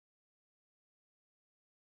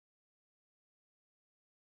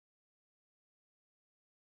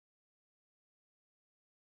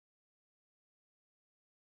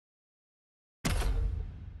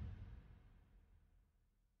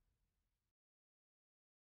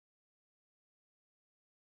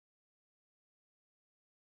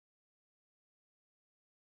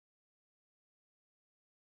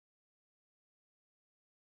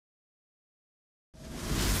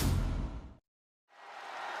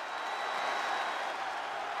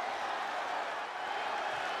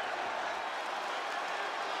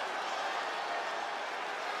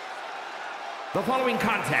The following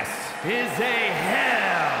contest is a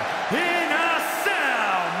Hell in a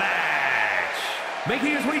Cell match.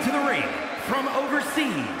 Making his way to the ring from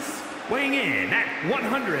overseas, weighing in at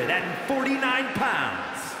 149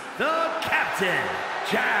 pounds, the Captain,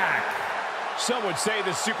 Jack. Some would say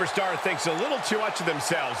the superstar thinks a little too much of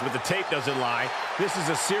themselves, but the tape doesn't lie. This is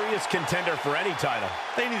a serious contender for any title.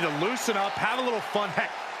 They need to loosen up, have a little fun,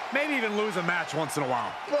 heck, maybe even lose a match once in a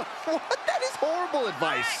while. What? That is horrible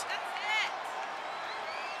advice.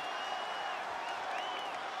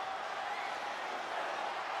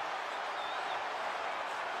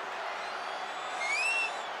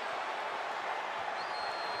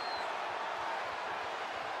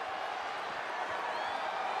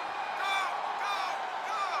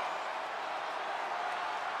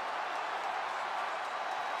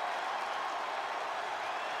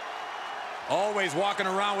 Always walking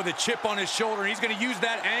around with a chip on his shoulder. He's going to use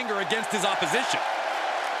that anger against his opposition.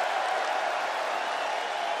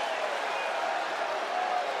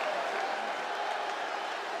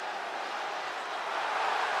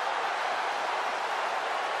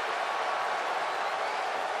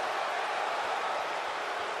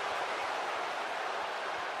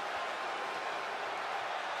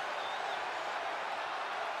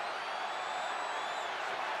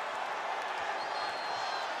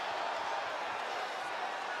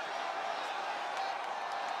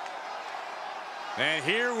 And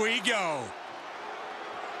here we go.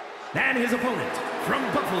 And his opponent from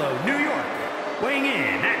Buffalo, New York, weighing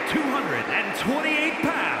in at 228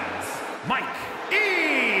 pounds, Mike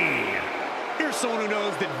E. Here's someone who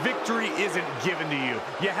knows that victory isn't given to you.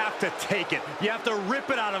 You have to take it. You have to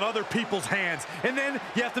rip it out of other people's hands. And then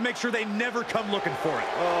you have to make sure they never come looking for it.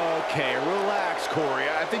 Okay, relax, Corey.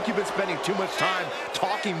 I think you've been spending too much time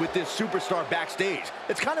talking with this superstar backstage.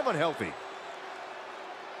 It's kind of unhealthy.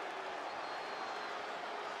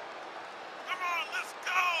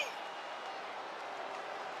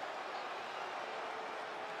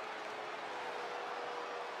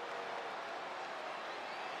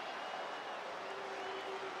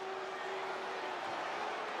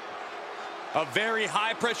 A very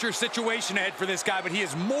high-pressure situation ahead for this guy, but he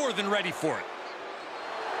is more than ready for it.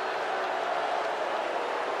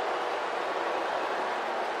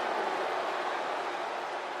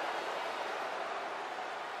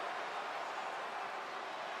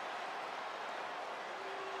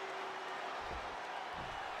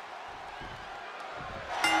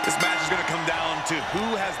 This match is going to come down to who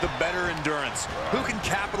has the better endurance, who can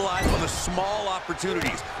capitalize on the small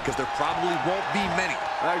opportunities, because there probably won't be many.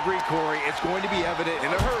 I agree, Corey. It's going to be evident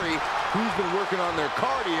in a hurry who's been working on their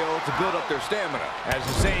cardio to build up their stamina. As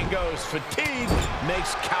the saying goes, fatigue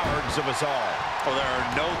makes cowards of us all. Well, there are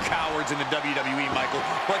no cowards in the WWE, Michael,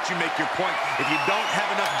 but you make your point. If you don't have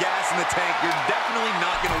enough gas in the tank, you're definitely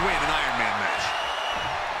not going to win an Ironman match.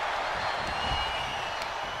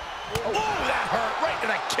 Oh, that hurt right to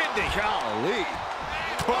the kidney. Golly.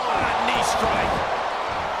 Oh, a knee strike.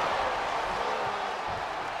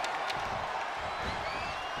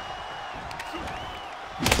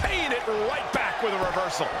 Paying it right back with a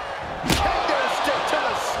reversal. Kendo stick to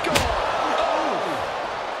the skull. Oh!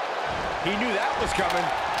 He knew that was coming.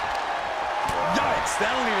 Yikes,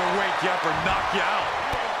 that'll either wake you up or knock you out.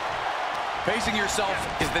 Facing yourself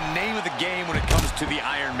is the name of the game when it comes to the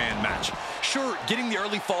Ironman match. Sure, getting the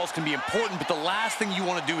early falls can be important, but the last thing you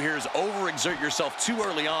want to do here is overexert yourself too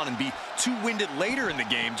early on and be too winded later in the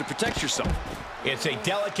game to protect yourself. It's a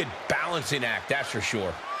delicate balancing act, that's for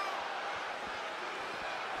sure.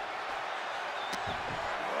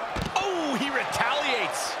 Oh, he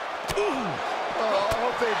retaliates. Ooh. Oh, I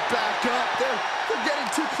hope they back up. They're getting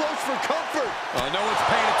too close for comfort. No one's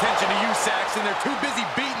paying attention to you, Saxton. They're too busy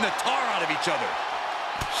beating the tar out of each other.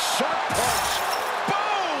 Sharp punch.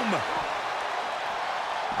 Boom!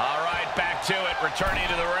 All right, back to it, returning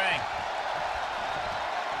to the ring.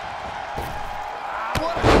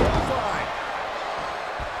 What a clothesline.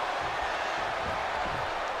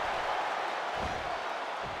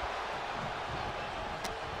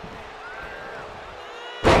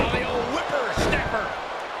 Oh, the old whipper-snapper.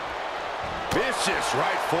 Vicious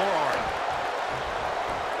right forearm.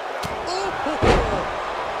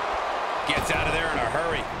 Gets out of there in a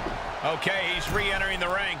hurry. Okay, he's re-entering the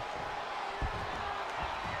ring.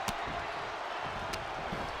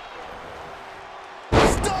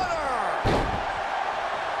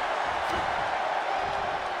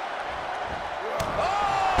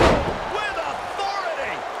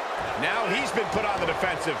 Put on the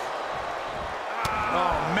defensive.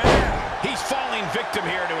 Oh, man. He's falling victim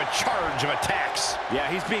here to a charge of attacks. Yeah,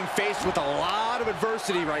 he's being faced with a lot of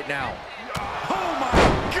adversity right now. Oh, my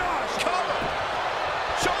gosh. Cover.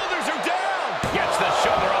 Shoulders are down.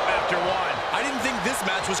 this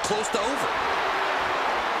match was close to over.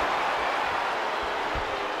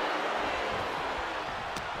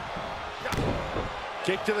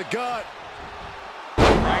 Kick to the gut.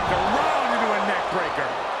 Dragged around into a neck breaker.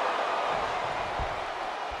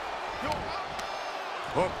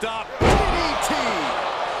 Hooked up. DDT.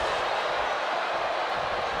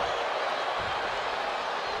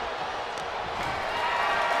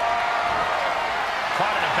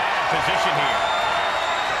 Caught in a bad position here.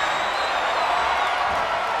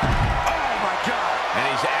 Oh, my God. And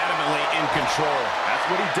he's adamantly in control. That's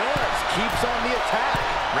what he does. Keeps on the attack.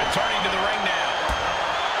 Returning to the ring now.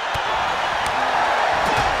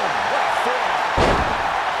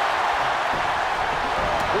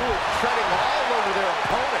 Ooh, treading all over their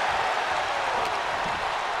opponent.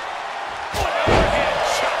 Overhead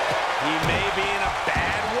chop. He may be in a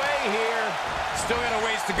bad way here. Still got a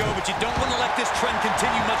ways to go, but you don't want to let this trend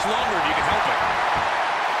continue much longer if you can help it.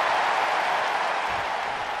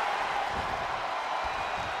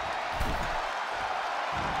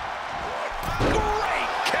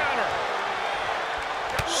 Great counter.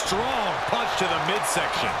 Strong punch to the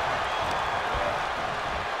midsection.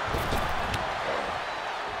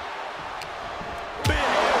 Big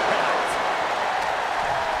impact.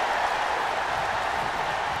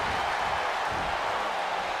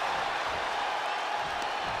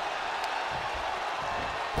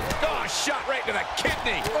 Oh, shot right to the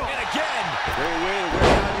kidney. And again. Great way to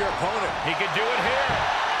wear down your opponent. He could do it here.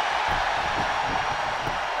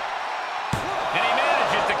 And he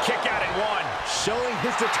manages to kick out at one. Showing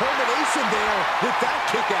his determination there with that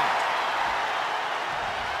kick out.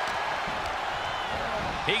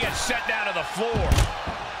 He gets set down to the floor.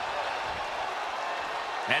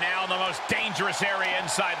 And now the most dangerous area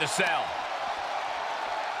inside the cell.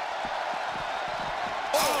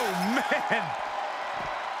 Oh, man.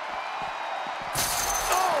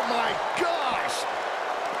 Oh, my gosh.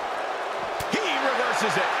 He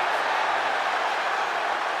reverses it.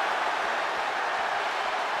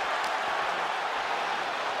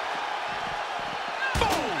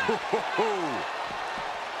 Boom!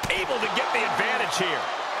 Able to get the advantage here.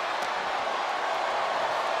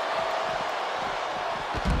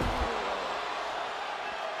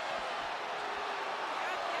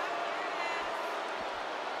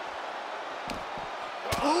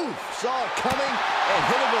 Ooh, saw it coming and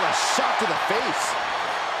hit him with a shot to the face.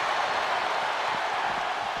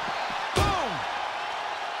 Boom!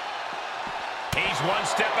 He's one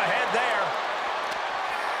step ahead there.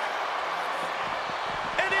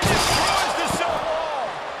 And it destroys the cell wall.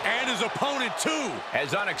 And his opponent, too.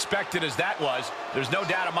 As unexpected as that was, there's no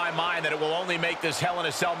doubt in my mind that it will only make this Hell in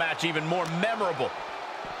a Cell match even more memorable.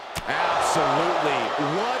 Absolutely.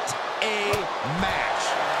 What a match.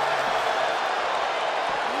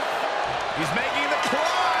 He's making the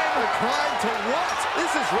climb. The climb to what?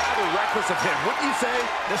 This is rather reckless of him, wouldn't you say?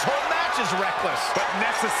 This whole match is reckless, but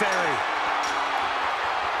necessary.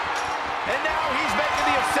 And now he's making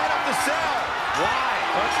the ascent up the cell. Why?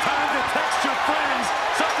 Well, it's time to text your friends.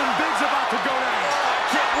 Something big's about to go down.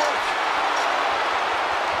 Can't work.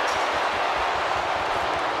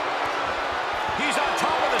 He's on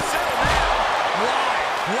top of the cell now. Why?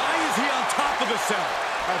 Why is he on top of the cell?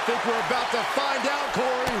 I think we're about to find out,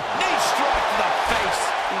 Corey. Knee strike to the face.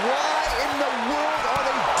 Why in the world are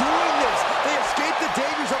they doing this? They escape the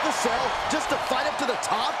dangers of the cell just to fight up to the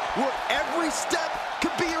top where every step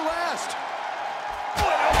could be your last. What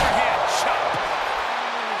an overhead chop.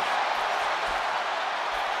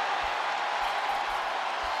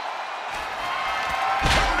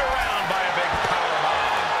 Turned around by a big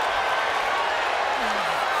powerbomb.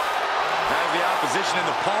 Has the opposition in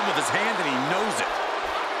the palm of his hand, and he knows it.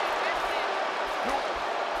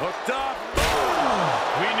 Hooked up.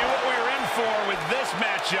 We knew what we were in for with this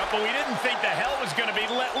matchup, but we didn't think the hell was going to be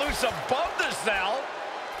let loose above the cell.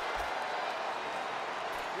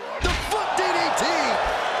 The foot DDT.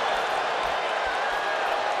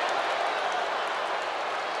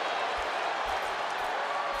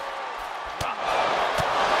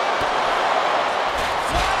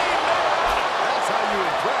 That's how you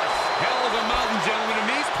impress. Hell of a mountain, gentlemen, and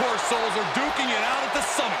these poor souls are duking it out at the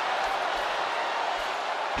summit.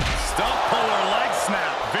 Stump puller leg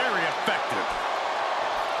snap. Very effective.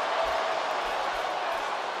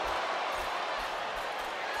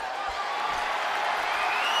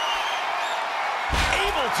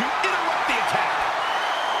 Able to interrupt the attack.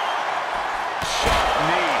 Sharp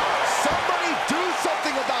knee. Somebody do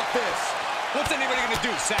something about this. What's anybody going to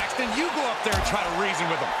do, Saxton? You go up there and try to reason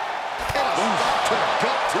with him. And a stop to the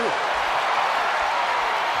gut, too.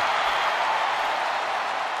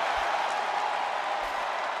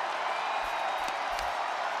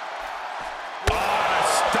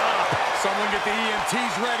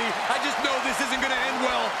 EMT's ready. I just know this isn't going to end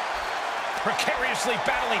well. Precariously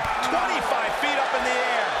battling 25 feet up in the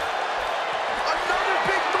air. Another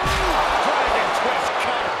big move. Dragon twist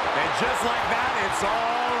cover. And just like that, it's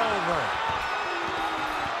all over.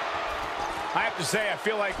 I have to say, I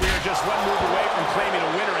feel like we are just one move away from claiming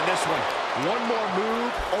a winner in this one. One more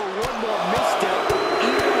move or one more misstep,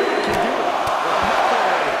 either one can do it.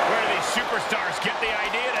 Where do these superstars get the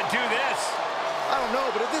idea to do this? I don't know,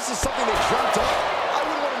 but if this is something they dreamt up, I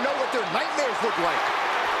would want to know what their nightmares look like.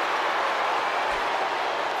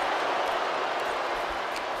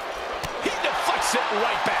 He deflects it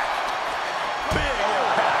right back. Big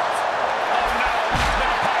impact. Oh no,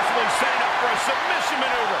 now possibly setting up for a submission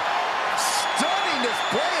maneuver. Stunning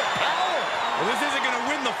display of power. Well, this isn't going to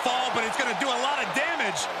win the fall, but it's going to do a lot of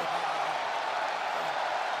damage.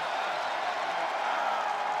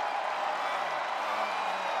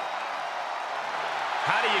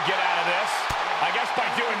 How do you get out of this? I guess by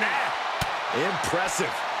doing that. Impressive.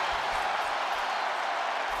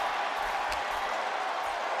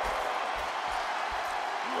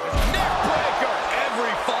 Neck breaker.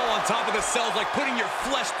 Every fall on top of the cell is like putting your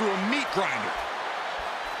flesh through a meat grinder.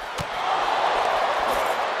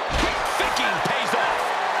 Thinking pays off.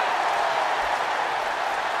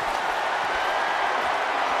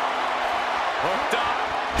 Hooked up.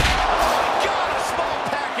 Oh my God, a small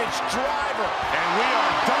package driver. And we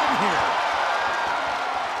are done here.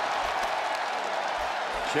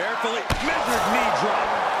 Carefully measured knee drop.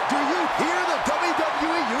 Do you hear the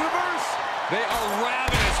WWE Universe? They are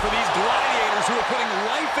ravenous for these gladiators who are putting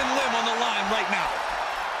life and limb on the line right now.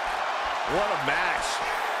 What a match.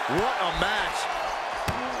 What a match.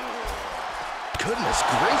 Goodness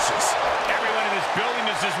gracious. Everyone in this building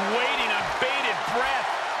is just waiting on bated breath.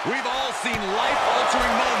 We've all seen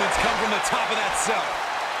life-altering moments come from the top of that cell.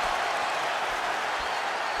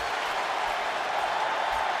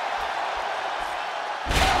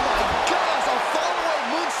 Oh my gosh, a fallaway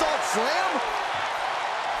moonsault slam?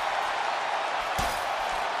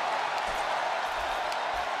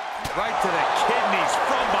 Right to the kidneys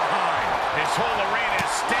from behind. This whole arena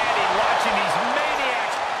is standing watching these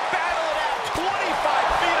maniacs battle it out 25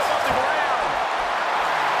 feet above the ground.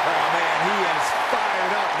 Oh man, he is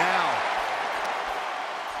fired up now.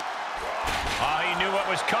 Oh, he knew what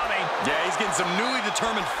was coming. Yeah, he's getting some newly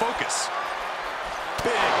determined focus.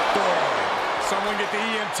 Big throw. Someone get the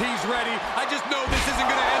EMTs ready. I just know this isn't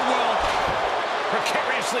going to end well.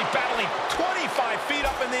 Precariously battling 25 feet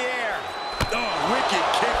up in the air. Oh, wicked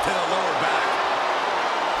kick to the lower back.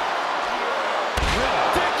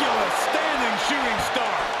 Ridiculous standing shooting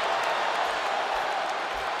star.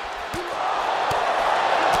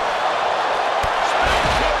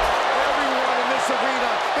 Everyone in this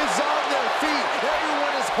arena is on their feet.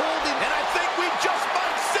 Everyone is holding, and I think we just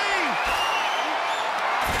might see.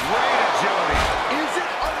 Great agility. Is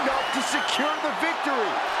it enough to secure the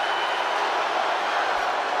victory?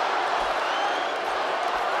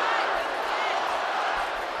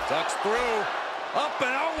 Ducks through. Up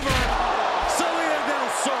and over. Salida del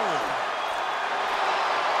Sol.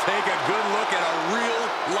 Take a good look at a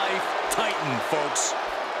real-life Titan, folks.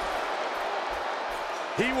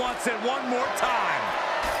 He wants it one more time.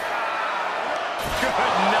 Good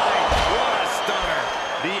night. What a stunner.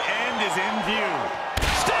 The end is in view.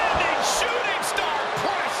 Standing shooting star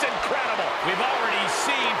press, incredible. We've already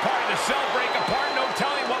seen part of the cell break apart. No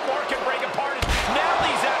telling what more can break apart. Now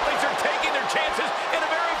these athletes are taking their chances in a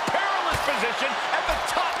very perilous position at the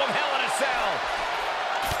top of Hell in a Cell.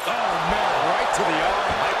 Oh, man, right to the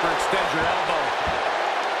arm. Hyperextend your elbow.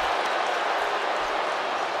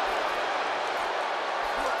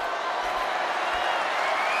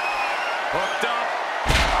 Hooked up.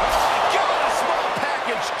 Oh my God, a small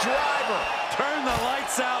package driver. Turn the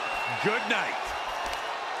lights out. Good night.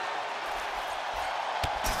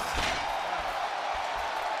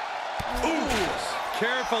 Ooh.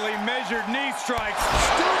 Carefully measured knee strikes.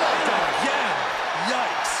 Still not done again.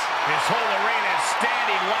 Yikes. This whole arena is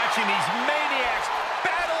standing watching these maniacs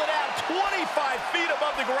battle it out 25 feet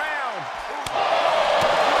above the ground.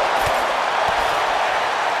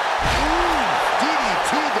 Ooh,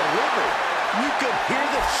 DDT delivered. You could hear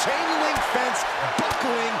the chain link fence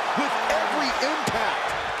buckling with every impact.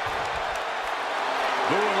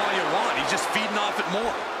 Boo him all you want. He's just feeding off it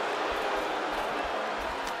more.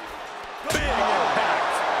 Big impact.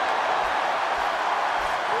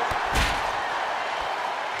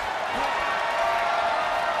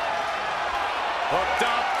 Hooked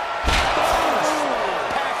up.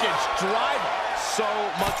 Package driver. So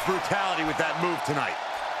much brutality with that move tonight.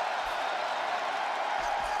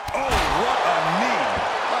 Oh, what a knee.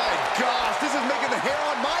 My gosh, this is making the hair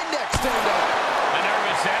on my neck stand up. The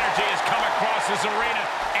nervous energy has come across this arena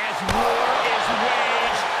as war is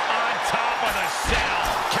waged on top of the cell.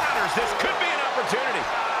 Counters, this could be an opportunity.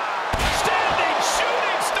 Standing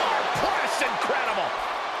shooting star press, incredible.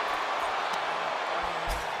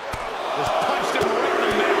 Just punched him right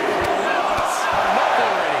in the mouth. Enough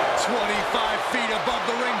already. 25 feet above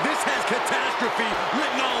the ring. This has catastrophe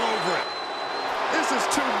written all over it. This is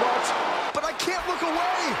too much, but I can't look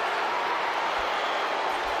away.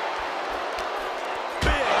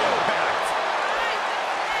 Big impact.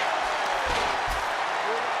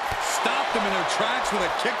 Stopped them in their tracks with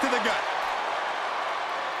a kick to the gut.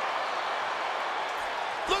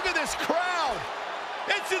 Look at this crowd.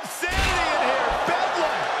 It's insanity in here.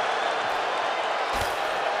 Bedlam.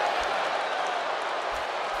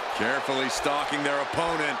 Carefully stalking their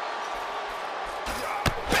opponent.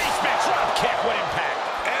 Basement drop kick, what impact.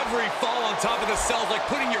 Every fall on top of the cell is like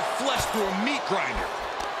putting your flesh through a meat grinder.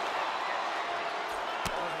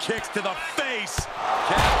 Kicks to the face.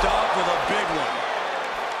 Capped off with a big one.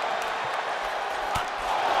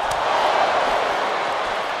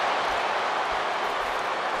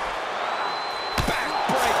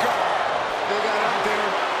 Backbreaker. They got out there,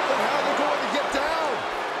 but how are they going to get down?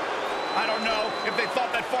 I don't know if they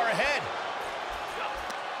thought that far ahead.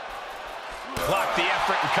 Blocked the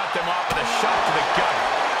effort and cut them off with a shot to the gut.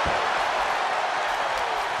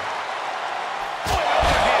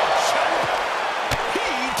 Overhand chop. He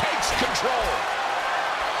takes control.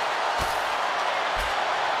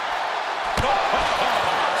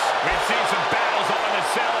 We've seen some battles up in the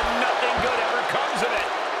cell and nothing good ever comes of it.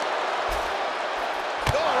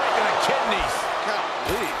 Oh, right to the kidneys.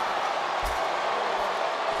 Golly.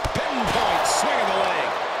 Pinpoint swing of the leg.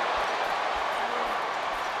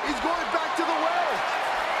 He's going back to the well.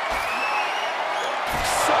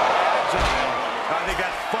 So agile. I think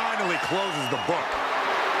that finally closes the book.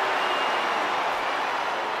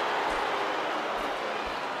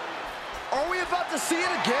 Are we about to see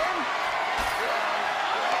it again?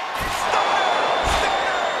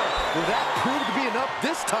 Will that prove to be enough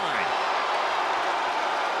this time?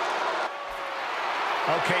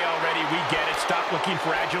 Okay, already, we get it. Stop looking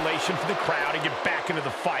for adulation from the crowd and get back into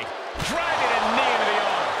the fight. Driving a knee into the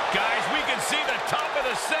arm. Guys, we can see the top of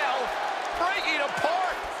the cell breaking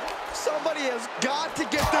apart. Somebody has got to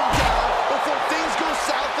get them down before things go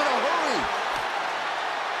south in a hurry.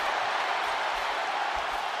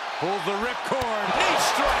 Pulls the ripcord. Knee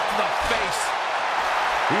strike to the face.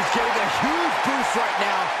 He's getting a huge boost right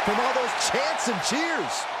now from all those chants and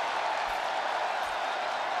cheers.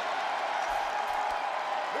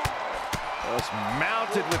 Just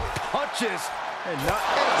mounted with punches and not...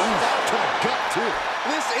 Out to the gut, too.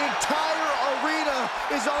 This entire arena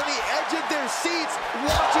is on the edge of their seats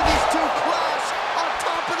watching these two clash on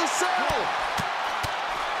top of the cell.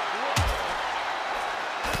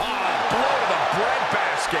 Blow to the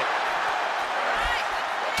breadbasket.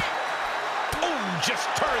 Ooh, just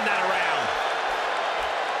turn that around.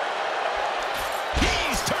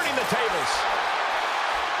 He's turning the tables.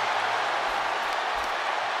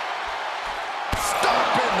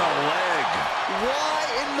 Stop in the leg. Why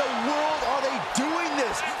in the world are they doing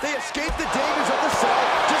this? They escaped the dangers of the cell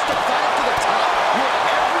just to fight to the top, where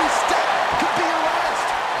every step could be your last.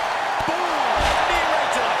 Boom! Knee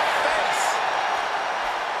right to the face.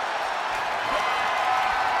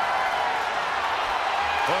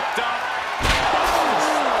 Hooked up.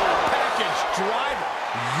 Package driver.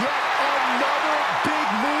 Yet another big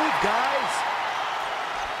move, guys.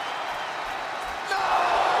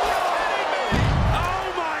 Oh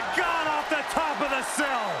my God, off the top of the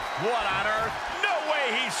cell. What on earth? No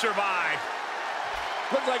way he survived.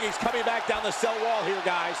 Looks like he's coming back down the cell wall here,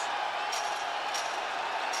 guys.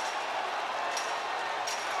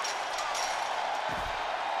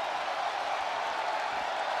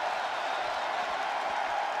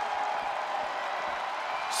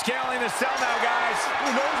 Scaling the cell now, guys. Who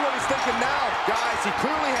knows what he's thinking now? Guys, he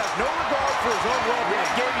clearly has no regard for his own well-being.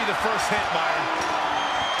 I gave you the first hint, Byron.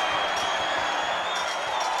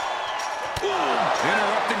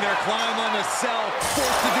 Interrupting their climb on the cell,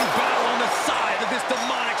 forced to do battle on the side of this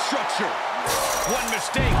demonic structure. One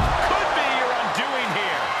mistake could be your undoing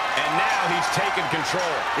here. And now he's taken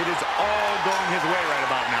control. It is all going his way right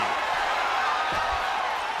about now.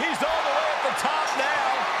 He's all the way at the top now.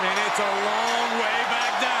 And it's a long way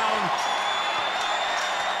back down.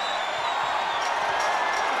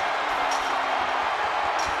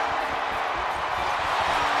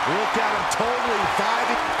 Look at him totally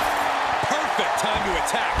vibing. Perfect time to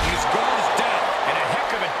attack when his guard is down. And a heck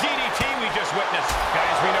of a DDT we just witnessed.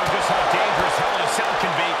 Guys, we know just how dangerous Hell in a Cell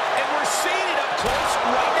can be, and we're seeing it up close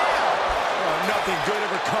right now. Nothing good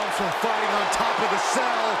ever comes from fighting on top of the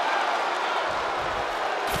cell.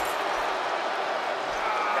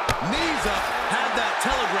 Knees up, had that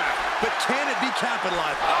telegraph, but can it be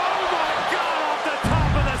capitalized? Oh my God, off the top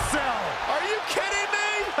of the cell. Are you kidding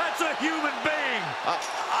me? That's a human being.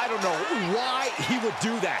 I don't know why he would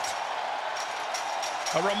do that.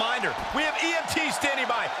 A reminder, we have EMTs standing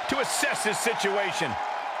by to assess this situation.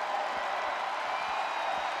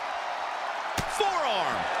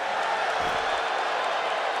 Forearm.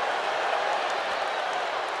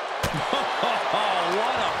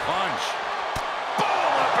 What a punch.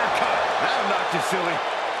 Boom, uppercut. That'll knock you silly.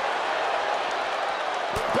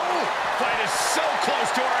 Boom. Fight is so close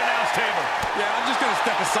to our announce table. Yeah, I'm just going to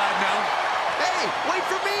step aside now. Hey, wait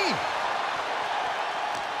for me.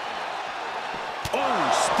 Oh,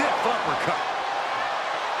 stiff uppercut.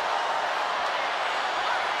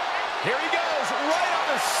 Here he goes, right on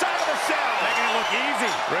the side of the cell. Making it look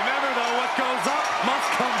easy. Remember, though, what goes up must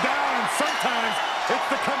come down, and sometimes it's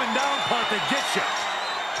the coming down part that gets you.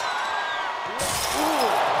 Ooh,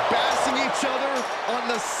 bashing each other on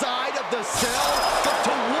the side of the cell, but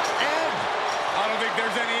to what end? I don't think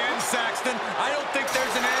there's any end, Saxton. I don't think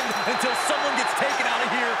there's an end until someone gets taken out of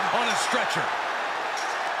here on a stretcher.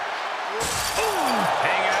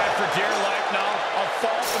 Hanging out for dear life now. A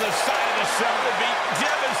fall from the side of the cell would be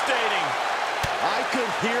devastating. I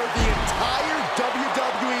could hear the entire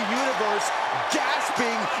WWE Universe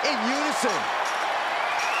gasping in unison.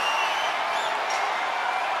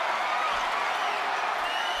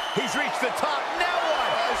 He's reached the top. Now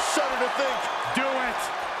what? I shudder to think. Do it.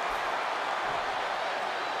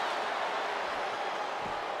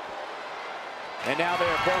 And now they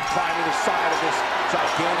are both climbing the side of this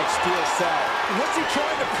gigantic steel cell. What's he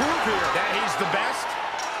trying to prove here? That he's the best?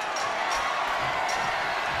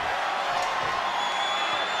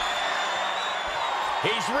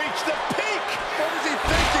 He's reached the peak. What was he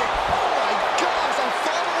thinking? Oh my gosh, a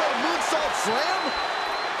follow-up moonsault slam?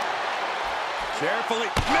 Carefully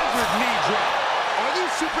measured knee drop. Are these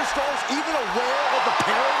superstars even aware of the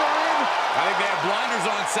peril they're in? I think they have blinders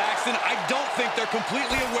on, Saxton. I don't think they're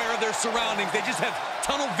completely aware of their surroundings. They just have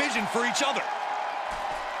tunnel vision for each other.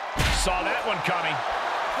 Saw that one coming.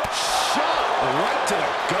 Shot right to the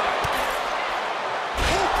gut.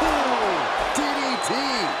 Ooh, DDT.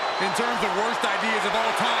 In terms of worst ideas of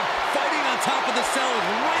all time, fighting on top of the cell is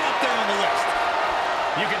right up there on the list.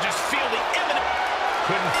 You can just feel the imminent.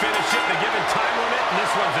 Couldn't finish it in the given time.